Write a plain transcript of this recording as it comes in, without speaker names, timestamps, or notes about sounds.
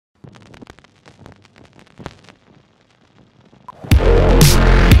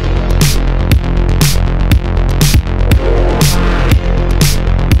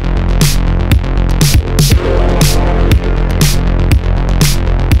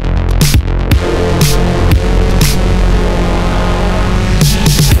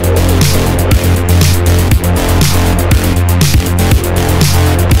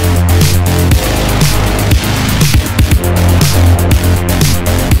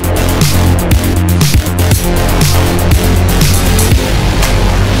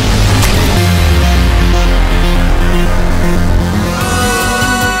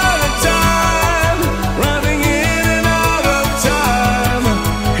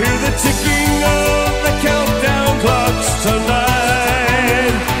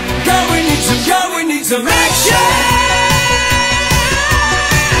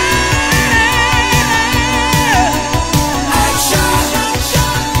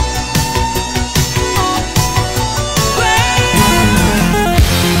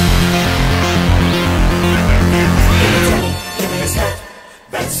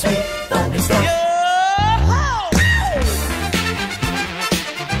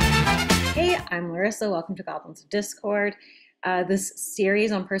I'm Larissa. Welcome to Goblins of Discord. This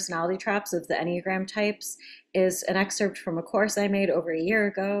series on personality traps of the Enneagram types is an excerpt from a course I made over a year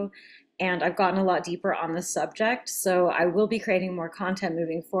ago, and I've gotten a lot deeper on this subject. So I will be creating more content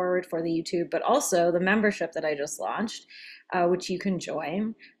moving forward for the YouTube, but also the membership that I just launched, which you can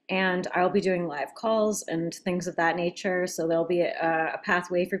join. And I'll be doing live calls and things of that nature. So there'll be a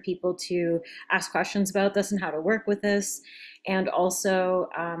pathway for people to ask questions about this and how to work with this. And also,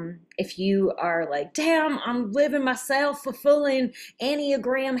 if you are like, damn, I'm living my self fulfilling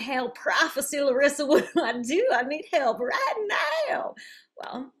Enneagram hell prophecy, Larissa, what do I do? I need help right now.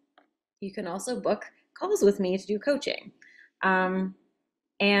 Well, you can also book calls with me to do coaching. Um,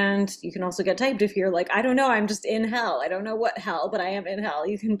 and you can also get typed if you're like, I don't know, I'm just in hell. I don't know what hell, but I am in hell.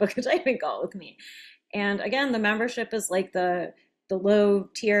 You can book a typing call with me. And again, the membership is like the low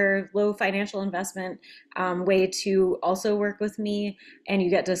tier, low financial investment way to also work with me, and you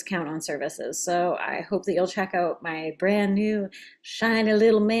get discount on services. So I hope that you'll check out my brand new shiny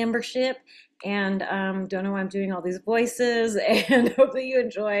little membership. And don't know why I'm doing all these voices, and hope that you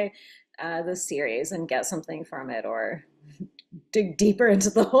enjoy this series and get something from it, or dig deeper into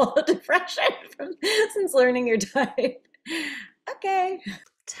the whole depression from, since learning your type. Okay.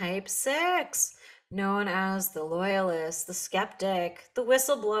 Type 6, known as the loyalist, the skeptic, the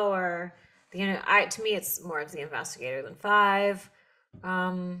whistleblower. To me, it's more of the investigator than 5.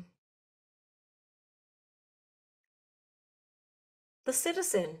 Um, the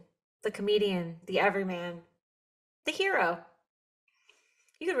citizen, the comedian, the everyman, the hero.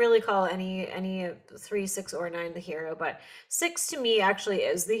 You could really call any 3, 6, or 9 the hero, but 6 to me actually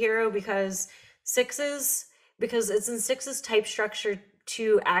is the hero sixes because it's in six's type structure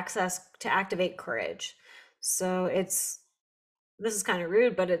to activate courage. So this is kind of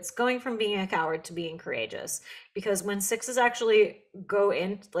rude, but it's going from being a coward to being courageous. Because when sixes actually go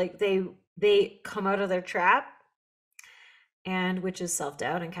in, like they come out of their trap, and which is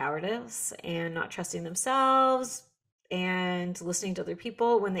self-doubt and cowardice and not trusting themselves and listening to other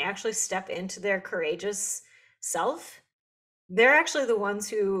people, when they actually step into their courageous self, they're actually the ones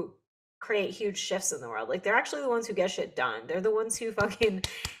who create huge shifts in the world. Like, they're actually the ones who get shit done. They're the ones who fucking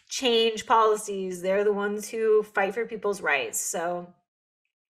change policies. They're the ones who fight for people's rights. So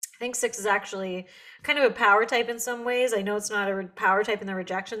I think 6 is actually kind of a power type in some ways. I know it's not a power type in the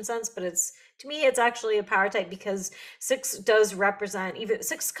rejection sense, but to me, it's actually a power type because 6 does represent, even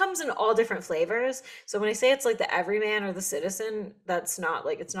 6 comes in all different flavors. So when I say it's like the everyman or the citizen, that's not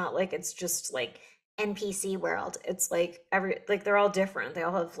like, it's not like it's just like NPC world. It's like they're all different. They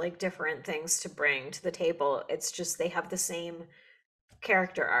all have like different things to bring to the table. It's just they have the same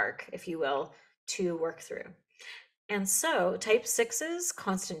character arc, if you will, to work through. And so, type 6's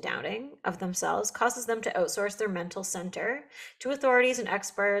constant doubting of themselves causes them to outsource their mental center to authorities and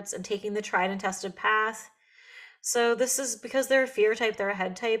experts and taking the tried and tested path. So, this is because they're a fear type, they're a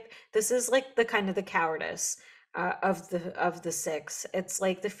head type. This is like the kind of the cowardice of the 6. It's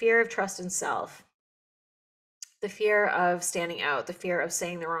like the fear of trust in self, the fear of standing out, the fear of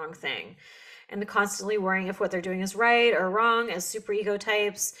saying the wrong thing, and constantly worrying if what they're doing is right or wrong. As superego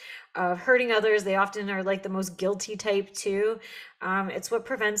types, of hurting others, they often are like the most guilty type too. It's what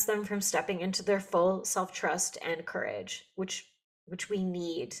prevents them from stepping into their full self-trust and courage, which we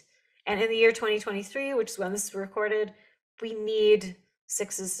need. And in the year 2023, which is when this is recorded, we need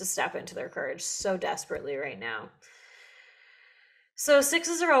sixes to step into their courage so desperately right now. So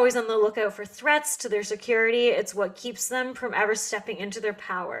sixes are always on the lookout for threats to their security. It's what keeps them from ever stepping into their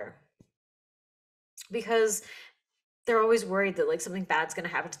power, because they're always worried that like something bad's going to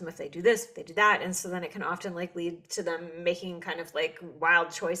happen to them if they do this, if they do that. And so then it can often like lead to them making kind of like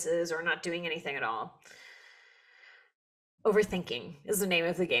wild choices or not doing anything at all. Overthinking is the name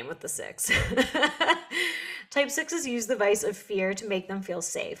of the game with the 6. Type 6s use the vice of fear to make them feel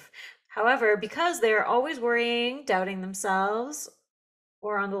safe. However, because they're always worrying, doubting themselves,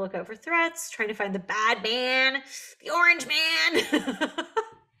 or on the lookout for threats, trying to find the bad man, the orange man.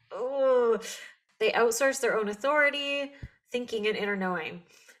 Oh, they outsource their own authority, thinking, and inner knowing.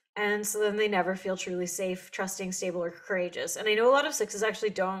 And so then they never feel truly safe, trusting, stable, or courageous. And I know a lot of sixes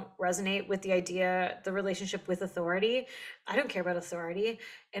actually don't resonate with the relationship with authority. I don't care about authority.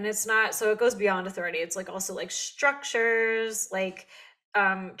 And it's not, so it goes beyond authority. It's like also like structures, like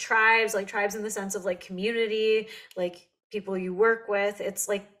tribes, like tribes in the sense of like community, like people you work with. It's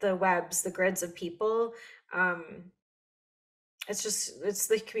like the webs, the grids of people. It's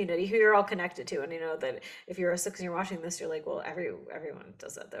the community who you're all connected to. And you know that if you're a 6 and you're watching this, you're like, well, everyone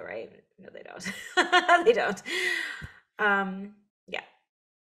does that though, right? No, they don't. They don't. Yeah.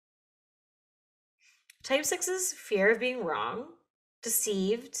 Type 6's fear of being wrong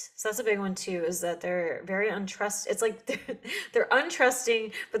deceived. So that's a big one too, is that they're very untrust. It's like they're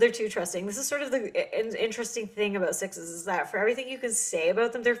untrusting, but they're too trusting. This is sort of the interesting thing about sixes, is that for everything you can say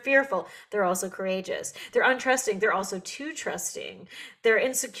about them, they're fearful. They're also courageous. They're untrusting. They're also too trusting. They're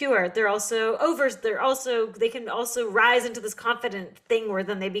insecure. They're also over. They can also rise into this confident thing where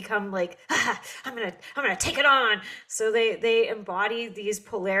then they become like, ah, I'm gonna take it on. So they embody these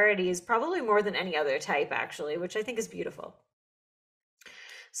polarities probably more than any other type actually, which I think is beautiful.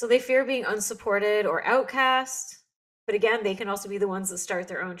 So they fear being unsupported or outcast. But again, they can also be the ones that start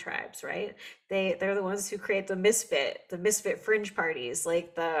their own tribes, right? They're the ones who create the misfit fringe parties,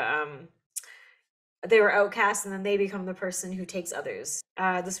 like they were outcast and then they become the person who takes others.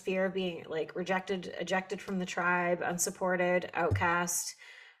 This fear of being like rejected, ejected from the tribe, unsupported, outcast,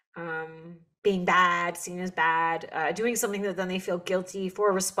 being bad, seen as bad, doing something that then they feel guilty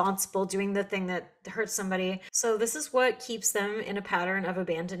for, responsible, doing the thing that hurts somebody. So this is what keeps them in a pattern of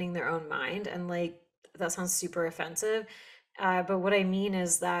abandoning their own mind. And like, that sounds super offensive. But what I mean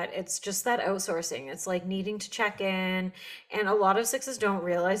is that it's just that outsourcing. It's like needing to check in. And a lot of sixes don't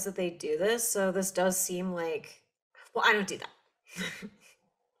realize that they do this. So this does seem like, well, I don't do that.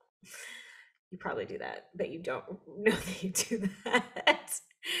 You probably do that, but you don't know that you do that.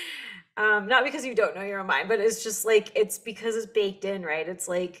 Not because you don't know your own mind, but it's just like it's because it's baked in, right? It's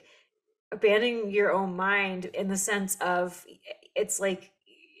like abandoning your own mind in the sense of it's like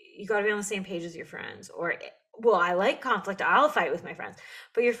you got to be on the same page as your friends, or well, I like conflict. I'll fight with my friends,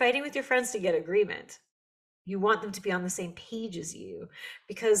 but you're fighting with your friends to get agreement. You want them to be on the same page as you,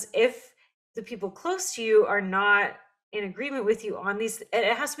 because if the people close to you are not in agreement with you on these, and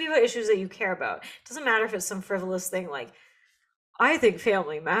it has to be about issues that you care about. It doesn't matter if it's some frivolous thing like, I think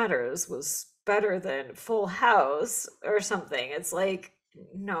Family Matters was better than Full House or something. It's like,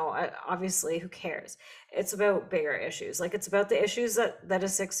 no, obviously, who cares? It's about bigger issues. Like it's about the issues that a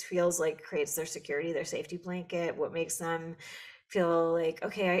six feels like creates their security, their safety blanket, what makes them feel like,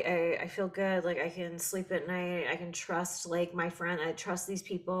 okay, I feel good, like I can sleep at night, I can trust like my friend, I trust these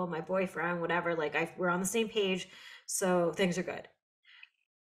people, my boyfriend, whatever, like we're on the same page, so things are good.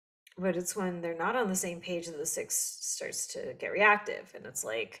 But it's when they're not on the same page that the six starts to get reactive, and it's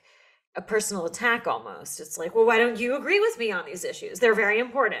like a personal attack almost. It's like, well, why don't you agree with me on these issues? They're very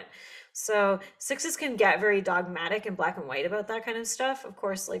important. So sixes can get very dogmatic and black and white about that kind of stuff. Of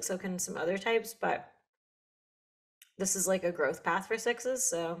course, like so can some other types, but this is like a growth path for sixes.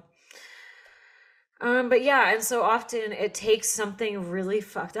 So but yeah, and so often it takes something really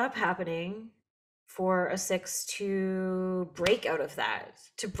fucked up happening for a six to break out of that,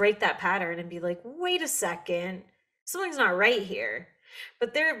 to break that pattern and be like, wait a second, something's not right here.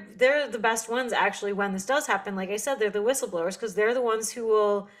 But they're the best ones actually when this does happen. Like I said, they're the whistleblowers because they're the ones who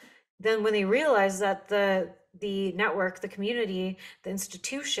will then when they realize that the network, the community, the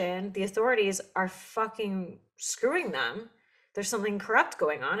institution, the authorities are fucking screwing them. There's something corrupt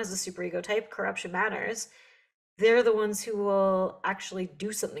going on as a superego type, corruption matters. They're the ones who will actually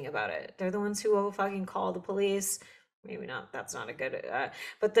do something about it. They're the ones who will fucking call the police. Maybe not, that's not a good,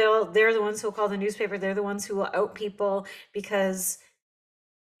 but they're the ones who will call the newspaper. They're the ones who will out people because,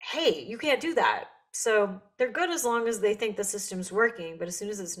 hey, you can't do that. So they're good as long as they think the system's working, but as soon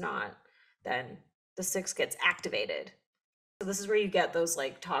as it's not, then the six gets activated. So this is where you get those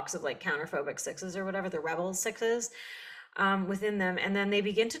like talks of like counterphobic sixes or whatever, the rebel sixes within them. And then they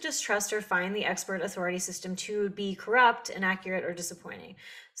begin to distrust or find the expert authority system to be corrupt, inaccurate, or disappointing.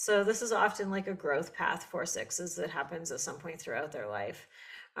 So this is often like a growth path for sixes that happens at some point throughout their life.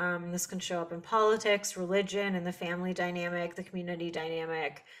 This can show up in politics, religion, and the family dynamic, the community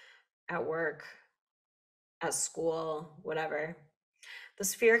dynamic, at work, at school, whatever.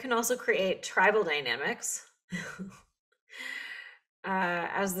 This fear can also create tribal dynamics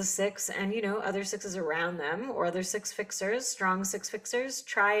as the six and other sixes around them or other six fixers, strong six fixers,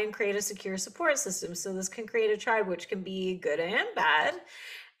 try and create a secure support system. So this can create a tribe, which can be good and bad,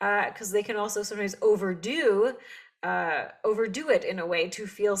 because they can also sometimes overdo it in a way to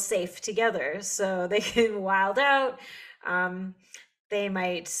feel safe together. So they can wild out. They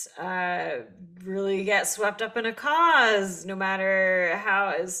might really get swept up in a cause, no matter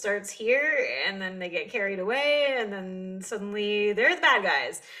how it starts here, and then they get carried away, and then suddenly they're the bad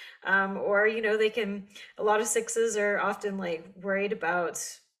guys. Or, they can, a lot of sixes are often like worried about,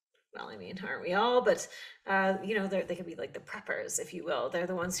 well, I mean, aren't we all? But, they could be like the preppers, if you will. They're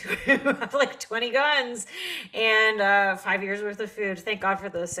the ones who have like 20 guns and 5 years worth of food. Thank God for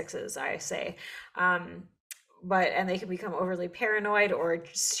the sixes, I say. And they can become overly paranoid or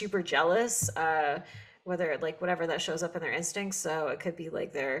super jealous, whether like whatever that shows up in their instincts. So it could be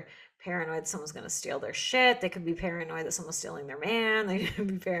like they're paranoid that someone's going to steal their shit. They could be paranoid that someone's stealing their man. They could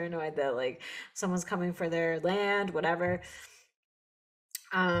be paranoid that like someone's coming for their land, whatever.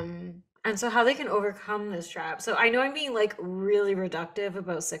 And so how they can overcome this trap. So I know I'm being like really reductive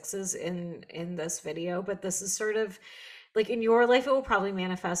about sixes in this video, but this is sort of like in your life it will probably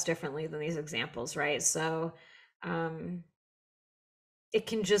manifest differently than these examples, right? So um it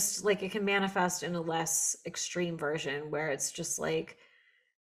can just like it can manifest in a less extreme version where it's just like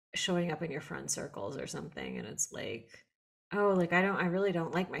showing up in your friend circles or something, and it's like, oh, like I really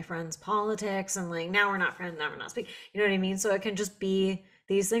don't like my friends politics, and like now we're not friends, now we're not speaking, you know what I mean? So it can just be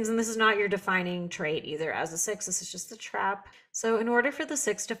these things, and this is not your defining trait either as a six. This is just the trap. So in order for the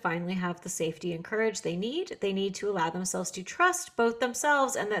six to finally have the safety and courage they need to allow themselves to trust both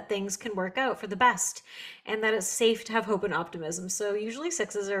themselves and that things can work out for the best, and that it's safe to have hope and optimism. So usually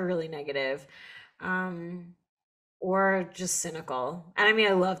sixes are really negative, um or just cynical. And I mean,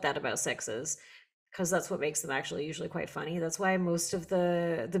 I love that about sixes because that's what makes them actually usually quite funny. That's why most of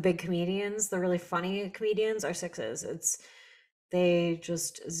the big comedians, the really funny comedians, are sixes. It's they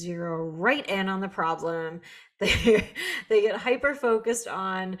just zero right in on the problem. They they get hyper focused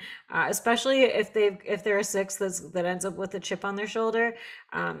on, especially if they're a six that ends up with a chip on their shoulder.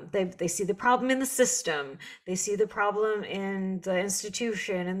 They see the problem in the system. They see the problem in the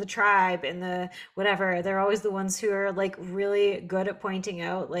institution, in the tribe, in the whatever. They're always the ones who are like really good at pointing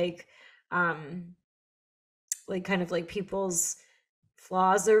out um, like kind of like people's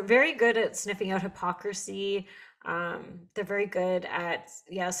flaws. They're very good at sniffing out hypocrisy. They're very good at,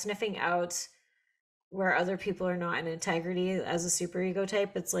 yeah, sniffing out where other people are not in integrity as a superego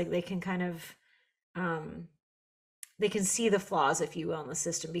type. It's like they can kind of um they can see the flaws, if you will, in the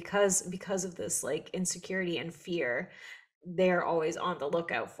system because of this like insecurity and fear. They're always on the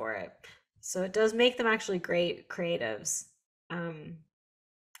lookout for it. So it does make them actually great creatives um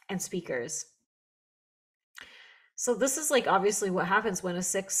and speakers. So this is like obviously what happens when a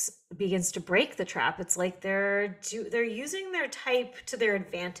six begins to break the trap. It's like they're using their type to their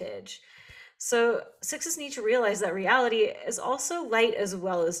advantage. So sixes need to realize that reality is also light as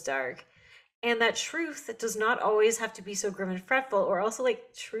well as dark, and that truth does not always have to be so grim and fretful, or also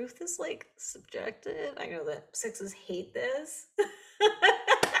like truth is like subjective. I know that sixes hate this.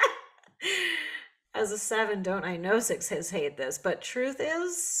 As a seven, don't I know sixes hate this, but truth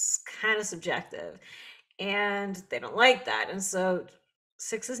is kind of subjective and they don't like that. And so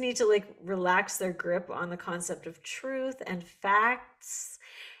sixes need to like relax their grip on the concept of truth and facts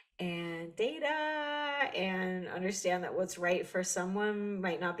and data, and understand that what's right for someone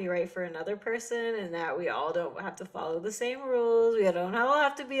might not be right for another person, and that we all don't have to follow the same rules, we don't all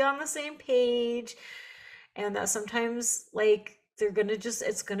have to be on the same page, and that sometimes like they're gonna just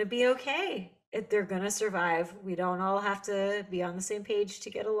it's gonna be okay. They're gonna survive. We don't all have to be on the same page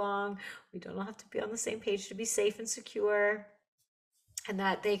to get along. We don't all have to be on the same page to be safe and secure, and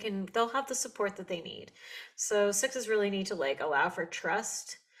that they'll have the support that they need. So sixes really need to like allow for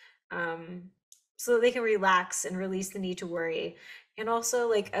trust, um so that they can relax and release the need to worry. And also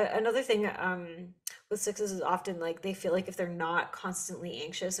like another thing with sixes is often like they feel like if they're not constantly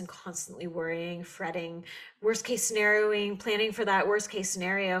anxious and constantly worrying, fretting, worst case scenarioing, planning for that worst case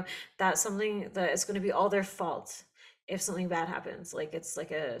scenario, that's something that is going to be all their fault if something bad happens. Like it's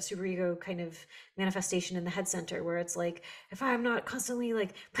like a superego kind of manifestation in the head center, where it's like if I'm not constantly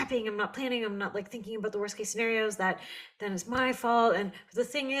like prepping, I'm not planning, I'm not like thinking about the worst case scenarios, that then it's my fault. And the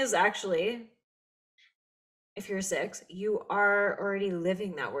thing is, actually, if you're a six, you are already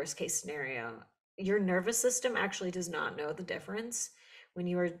living that worst case scenario. Your nervous system actually does not know the difference when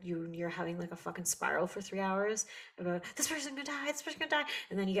you're having like a fucking spiral for 3 hours about this person gonna die, this person gonna die,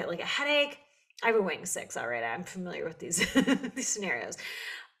 and then you get like a headache. I've been waiting six, all right. I'm familiar with these these scenarios.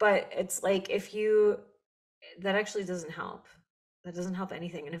 But it's like if you that actually doesn't help. That doesn't help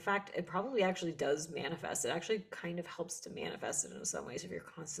anything. And in fact, it probably actually does manifest. It actually kind of helps to manifest it in some ways if you're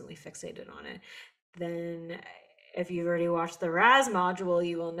constantly fixated on it. Then if you've already watched the RAS module,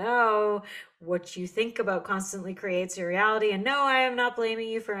 you will know what you think about constantly creates your reality. And no, I am not blaming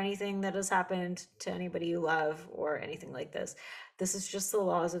you for anything that has happened to anybody you love or anything like this. This is just the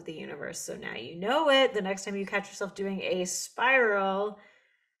laws of the universe. So now you know it. The next time you catch yourself doing a spiral,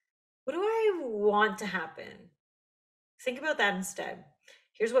 what do I want to happen? Think about that instead.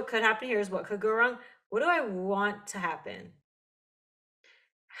 Here's what could happen. Here's what could go wrong. What do I want to happen?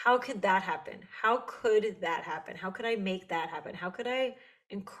 How could that happen? How could that happen? How could I make that happen? How could I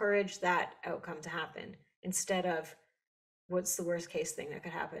encourage that outcome to happen instead of what's the worst case thing that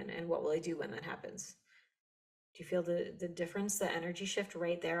could happen and what will I do when that happens? Do you feel the difference, the energy shift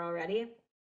right there already?